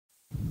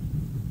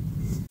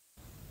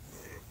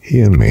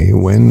hear me,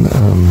 when,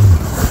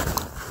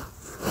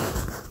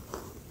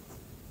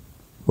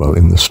 well,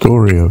 in the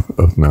story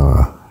of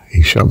Noah,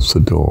 he shuts the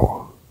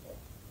door.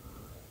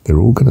 They're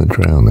all going to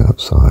drown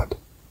outside,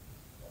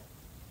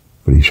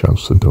 but he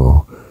shuts the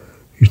door.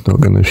 He's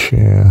not going to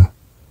share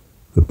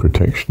the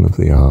protection of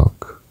the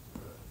ark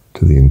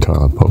to the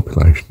entire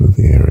population of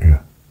the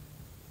area.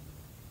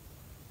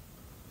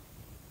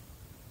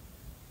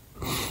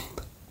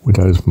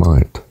 Widows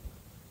might,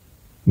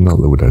 not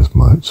the widows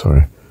might,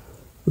 sorry,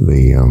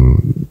 the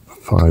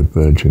 5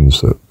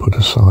 virgins that put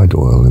aside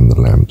oil in the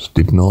lamps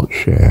did not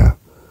share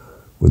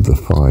with the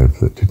 5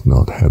 that did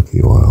not have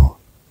the oil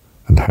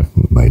and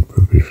hadn't made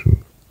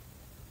provision.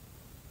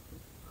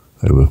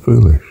 They were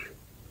foolish.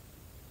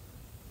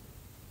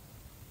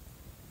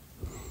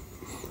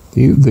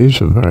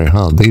 These are very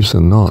hard. These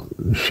are not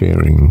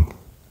sharing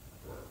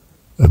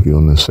of your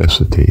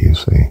necessity, you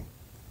see.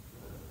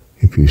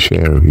 If you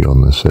share of your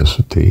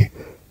necessity,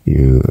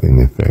 you, in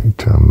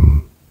effect,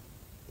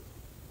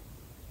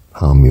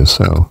 harm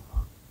yourself.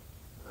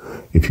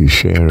 If you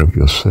share of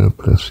your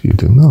surplus, you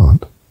do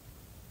not.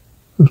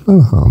 There's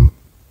no harm.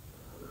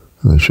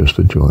 And there's just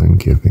a joy in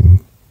giving.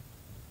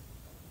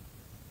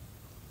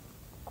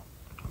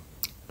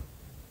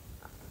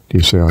 Do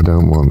you see, I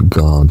don't want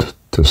God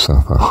to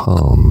suffer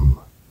harm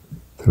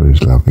through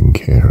his loving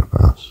care of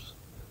us.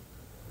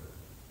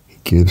 He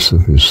gives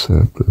of his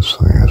surplus.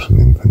 He has an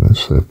infinite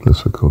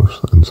surplus, of course,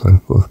 and so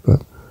forth,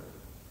 but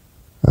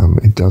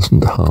it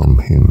doesn't harm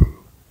him.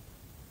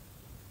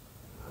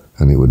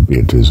 And it would be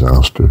a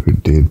disaster if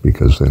it did,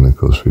 because then, of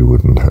course, we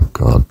wouldn't have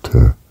God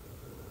to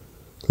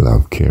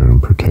love, care,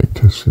 and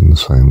protect us in the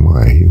same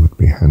way. He would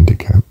be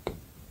handicapped.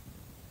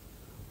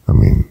 I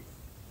mean,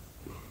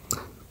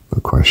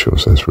 not quite sure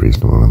if that's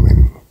reasonable. I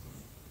mean,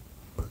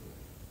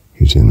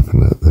 he's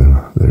infinite.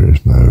 There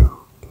is no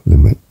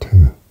limit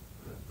to.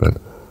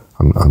 But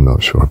I'm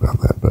not sure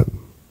about that. But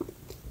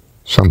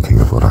something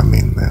of what I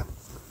mean there.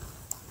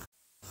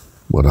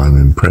 What I'm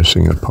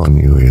impressing upon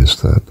you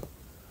is that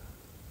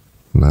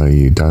no,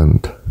 you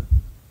don't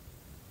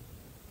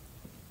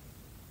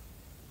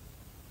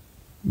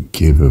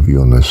give of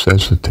your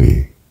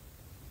necessity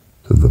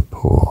to the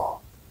poor.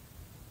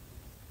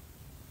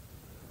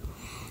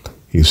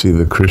 You see,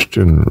 the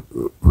Christian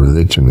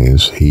religion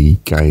is he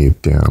gave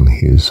down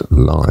his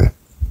life.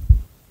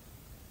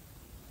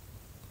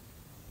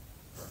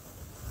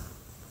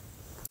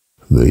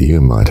 That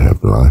you might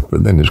have life,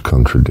 but then it's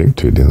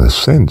contradicted in a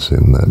sense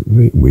in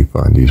that we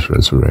find he's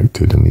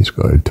resurrected and he's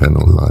got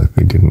eternal life.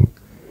 He didn't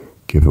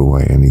give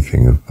away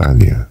anything of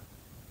value.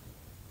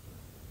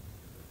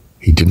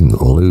 He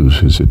didn't lose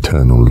his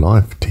eternal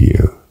life to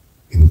you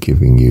in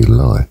giving you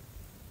life.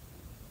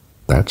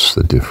 That's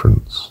the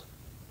difference.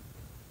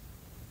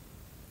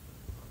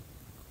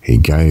 He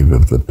gave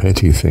of the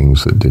petty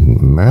things that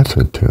didn't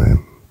matter to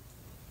him,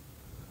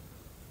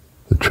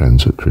 the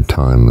transitory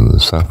time and the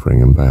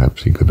suffering, and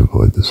perhaps he could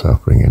avoid the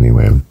suffering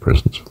anyway with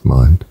presence of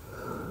mind.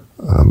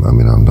 I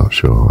mean, I'm not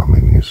sure. I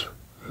mean,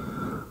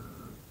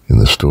 in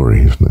the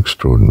story, he's an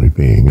extraordinary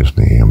being,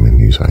 isn't he? I mean,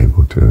 he's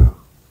able to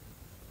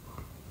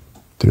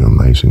do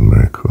amazing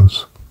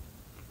miracles.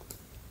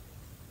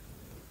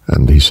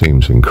 And he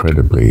seems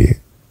incredibly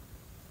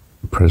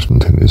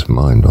present in his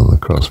mind on the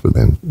cross, but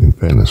then, in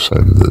fairness, so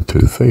did the 2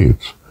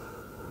 thieves.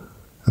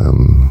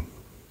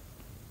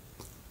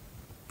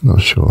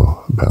 Not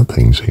sure about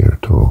things here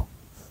at all.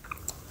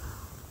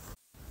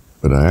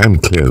 But I am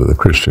clear that the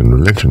Christian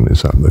religion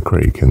is up the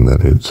creek in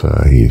that it's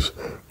he's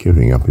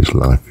giving up his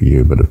life for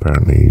you, but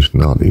apparently he's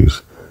not.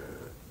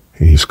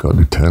 He's got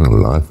eternal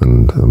life,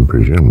 and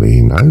presumably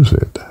he knows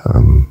it.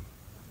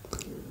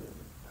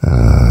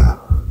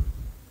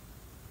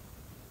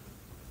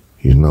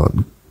 He's not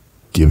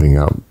giving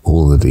up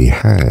all that he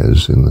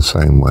has in the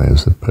same way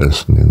as the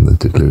person in the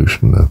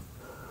delusion of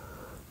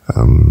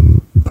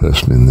the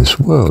person in this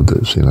world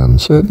that's in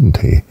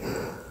uncertainty,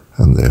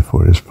 and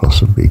therefore is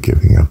possibly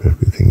giving up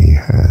everything he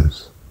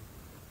has.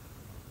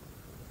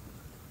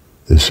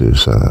 This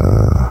is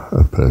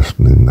a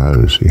person who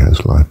knows he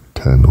has life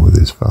eternal with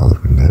his Father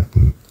in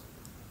heaven.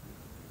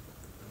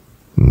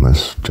 And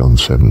as John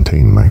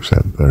 17 makes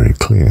that very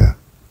clear.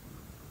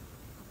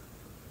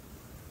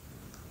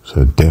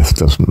 So death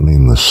doesn't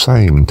mean the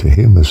same to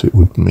him as it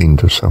would mean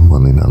to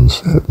someone in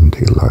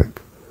uncertainty,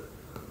 like,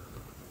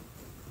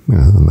 you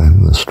know, the man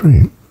in the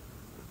street.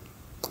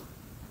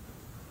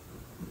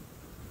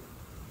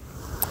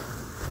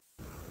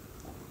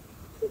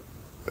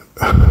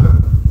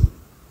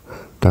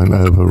 Don't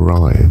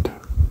override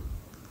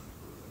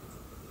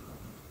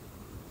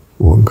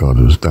what God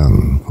has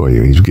done for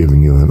you. He's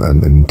given you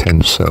an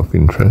intense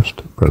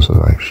self-interest,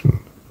 preservation.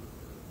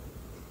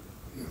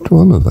 You have to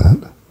honour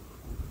that.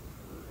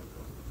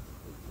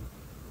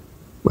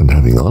 And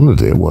having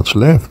honoured it, what's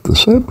left? The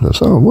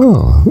surplus. Oh,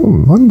 well,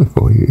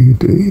 wonderful. You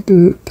did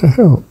it to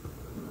help.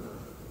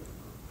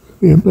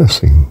 Be a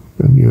blessing.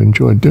 And you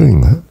enjoyed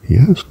doing that.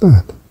 Yes,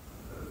 that.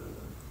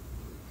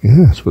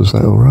 Yes, was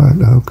that all right?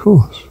 Oh, of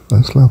course.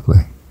 That's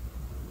lovely.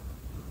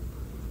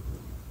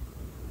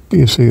 Do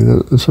you see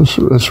that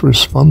it's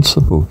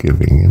responsible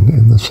giving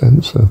in the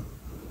sense of,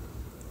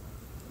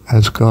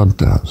 as God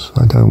does,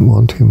 I don't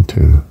want him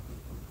to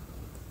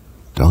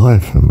die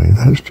for me.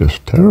 That's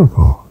just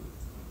terrible.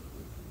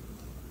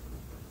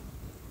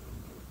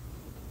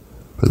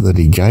 But that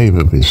he gave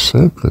of his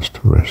surplus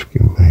to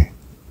rescue me.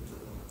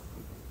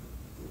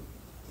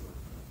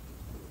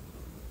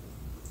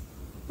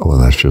 Well,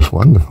 that's just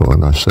wonderful,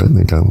 and I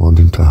certainly don't want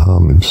him to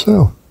harm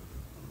himself.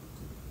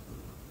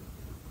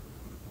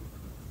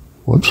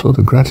 What sort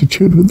of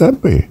gratitude would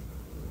that be,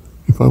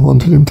 if I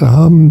wanted him to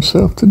harm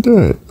himself to do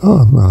it?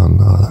 Oh, no,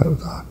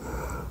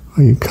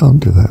 oh, you can't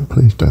do that.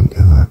 Please don't do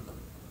that.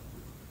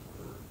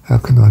 How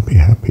can I be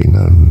happy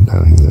knowing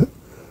that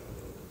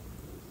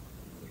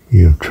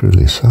you have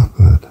truly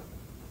suffered?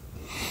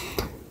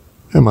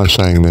 Am I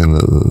saying then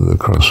that the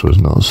cross was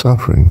not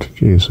suffering to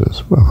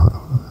Jesus? Well,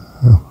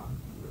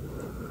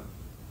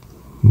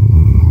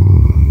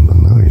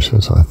 no, he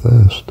says, I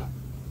thirst.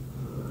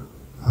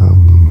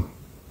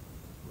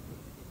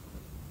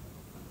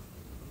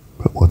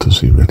 But what does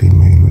he really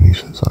mean when he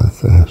says, I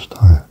thirst?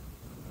 I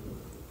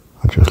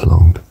just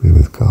long to be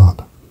with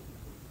God.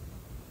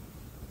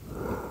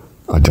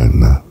 I don't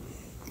know.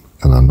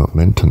 And I'm not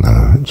meant to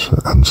know. It's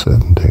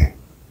uncertainty.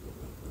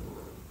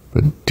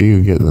 But do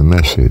you get the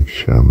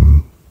message? I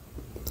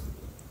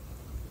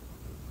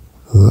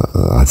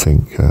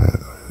think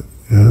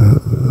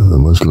the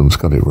Muslims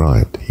got it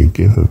right. You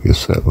give of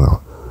yourself.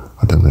 Well,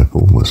 I don't know if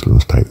all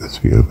Muslims take this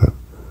view, but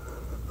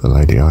the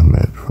lady I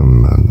met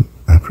from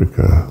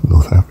Africa,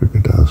 North Africa,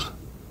 does.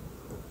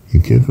 You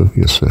give of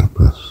your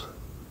surplus.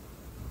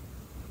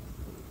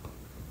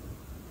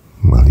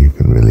 Well, you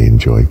can really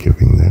enjoy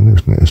giving then,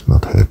 isn't it? It's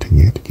not hurting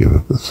you to give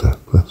of the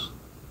surplus.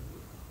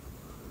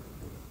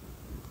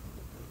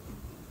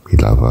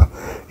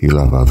 You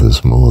love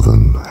others more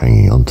than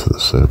hanging on to the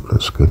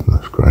surplus.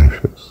 Goodness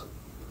gracious.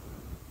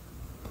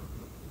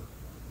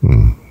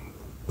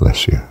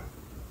 Bless you.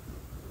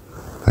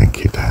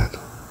 Thank you, Dad.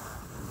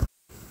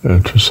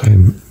 To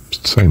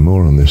say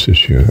more on this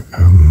issue,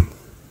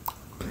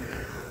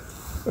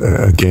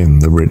 again,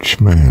 the rich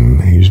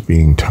man, he's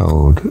being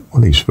told,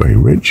 well, he's very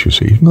rich, you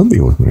see. He's not the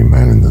ordinary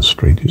man in the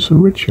street. He's a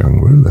rich young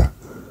ruler.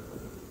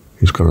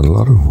 He's got a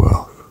lot of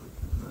wealth.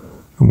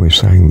 And we're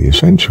saying the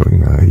essential,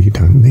 you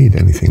don't need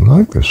anything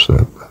like this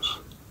surplus.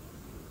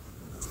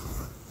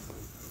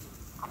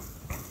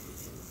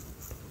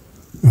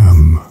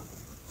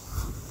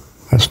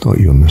 That's not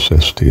your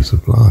necessities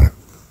of life.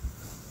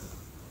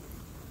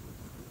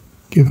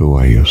 Give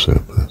away your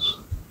surplus.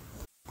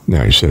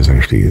 Now he says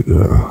actually,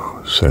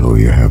 sell all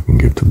you have and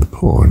give to the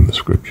poor in the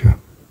scripture.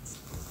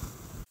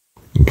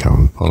 And come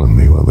and follow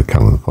me. Well, the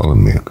come and follow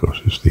me, of course,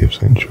 is the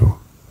essential.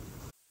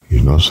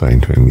 He's not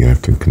saying to him you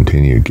have to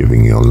continue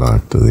giving your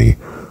life to the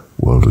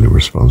worldly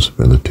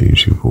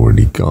responsibilities you've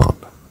already got.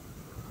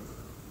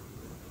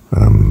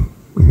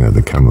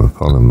 The come and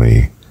follow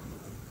me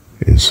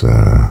is,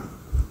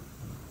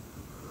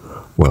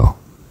 well,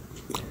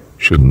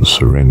 shouldn't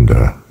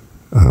surrender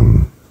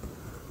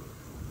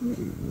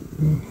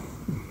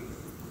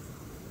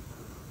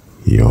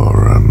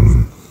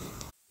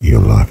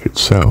your life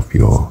itself,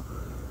 your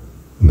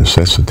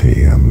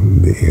necessity,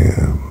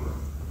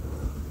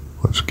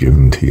 what's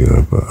given to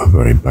you a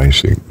very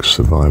basic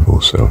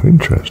survival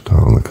self-interest.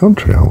 On the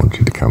contrary, I want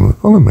you to come and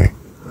follow me.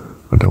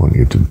 I don't want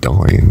you to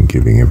die in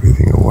giving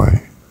everything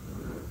away.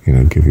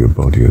 Give your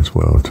body as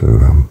well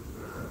to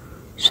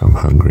some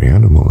hungry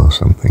animal or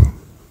something.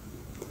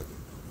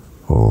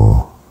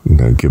 Or,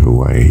 give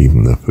away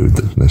even the food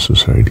that's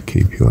necessary to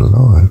keep you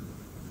alive.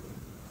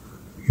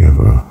 You have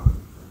I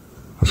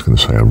was going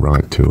to say a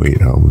right to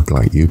eat. I would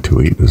like you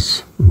to eat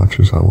as much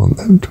as I want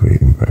them to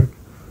eat, in fact.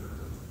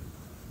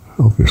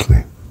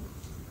 Obviously.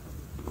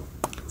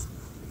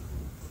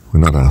 We're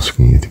not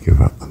asking you to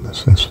give up the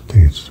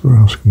necessities. We're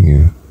asking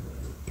you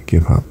to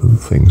give up the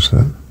things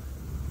that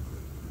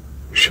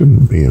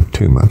shouldn't be of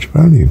too much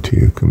value to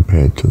you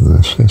compared to the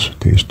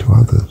necessities to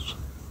others.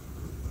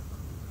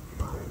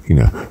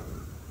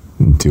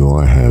 Do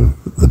I have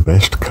the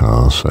best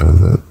car so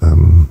that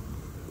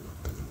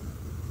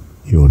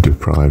you're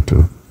deprived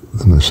of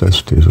the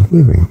necessities of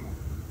living?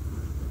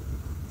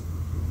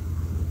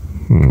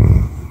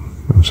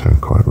 Doesn't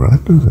sound quite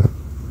right, does it?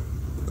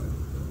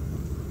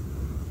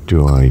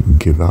 Do I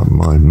give up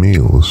my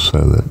meals so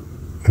that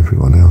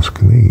everyone else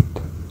can eat?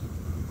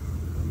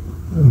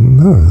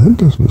 No, that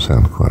doesn't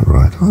sound quite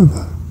right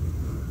either.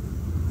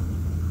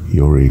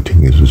 Your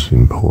eating is as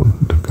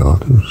important to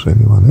God as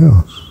anyone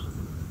else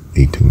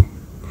eating.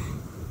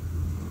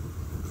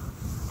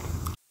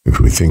 If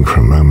we think for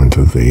a moment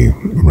of the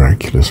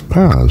miraculous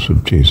powers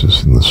of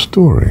Jesus in the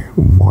story,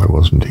 why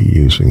wasn't he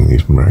using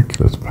these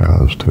miraculous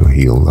powers to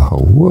heal the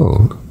whole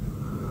world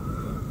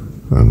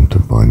and to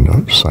bind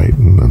up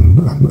Satan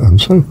and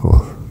so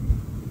forth?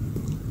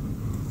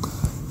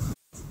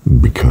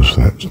 Because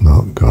that's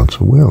not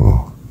God's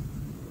will.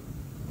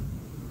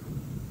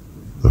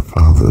 The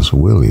Father's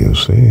will, you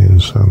see,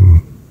 is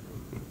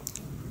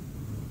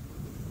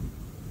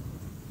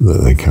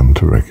that they come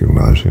to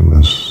recognize him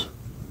as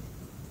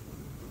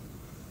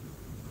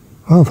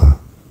Father,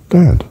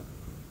 Dad.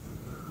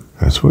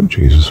 That's what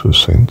Jesus was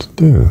sent to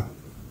do.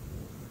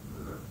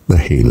 The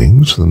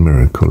healings, the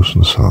miracles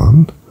and so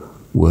on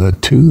were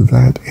to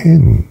that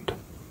end.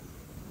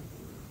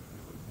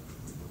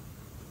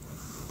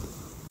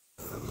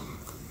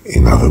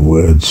 In other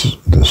words,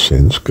 in a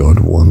sense, God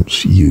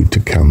wants you to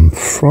come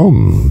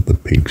from the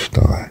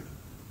pigsty,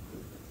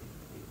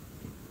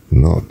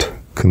 not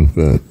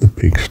convert the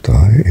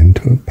pigsty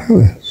into a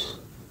palace.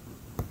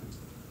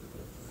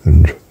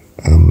 And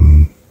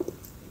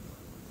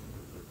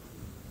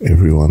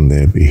everyone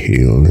there be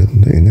healed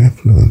in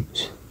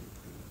affluence.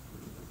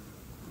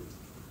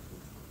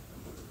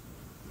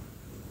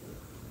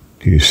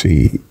 Do you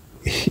see,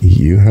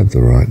 you have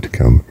the right to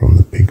come from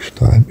the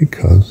pigsty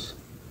because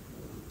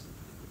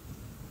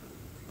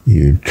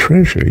you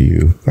treasure,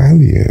 you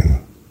value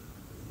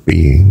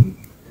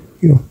being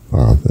your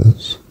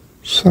Father's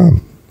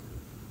son.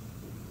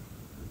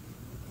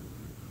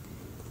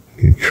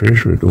 You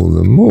treasure it all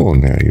the more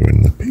now you're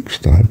in the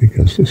pigsty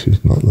because this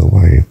is not the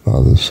way your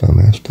Father's son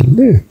has to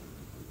live.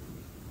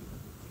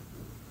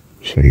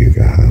 So you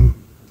go home.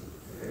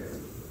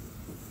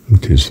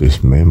 It is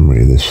this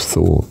memory, this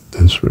thought,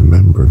 this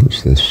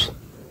remembrance, this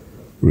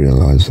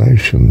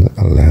realization that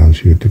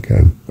allows you to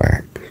go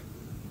back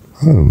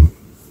home.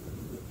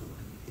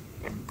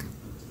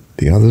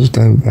 The others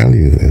don't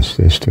value this,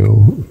 they're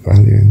still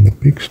valuing the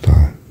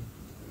pigsty,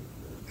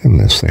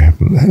 unless they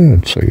haven't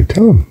heard, so you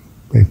tell them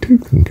they too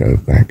can go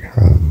back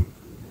home.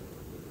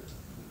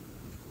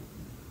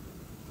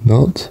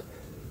 Not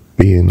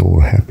be in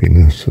all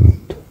happiness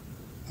and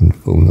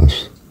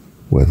fullness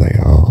where they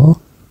are.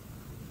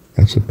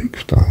 That's a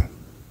pigsty.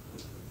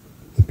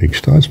 The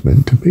pigsty is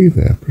meant to be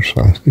there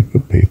precisely for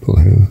people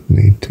who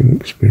need to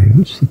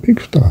experience the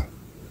pigsty,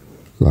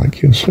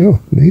 like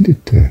yourself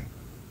needed to.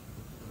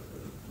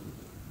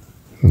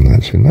 And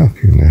that's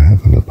enough. You now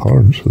have an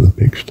abhorrence of the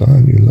pigsty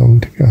and you long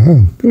to go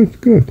home.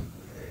 Good, good.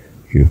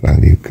 You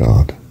value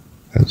God.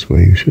 That's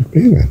where you should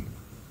be then.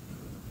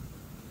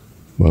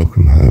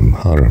 Welcome home,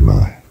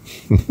 Haramai.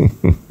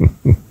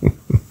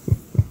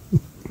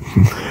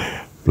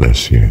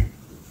 Bless you.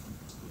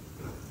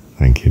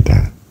 Thank you,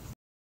 Dad.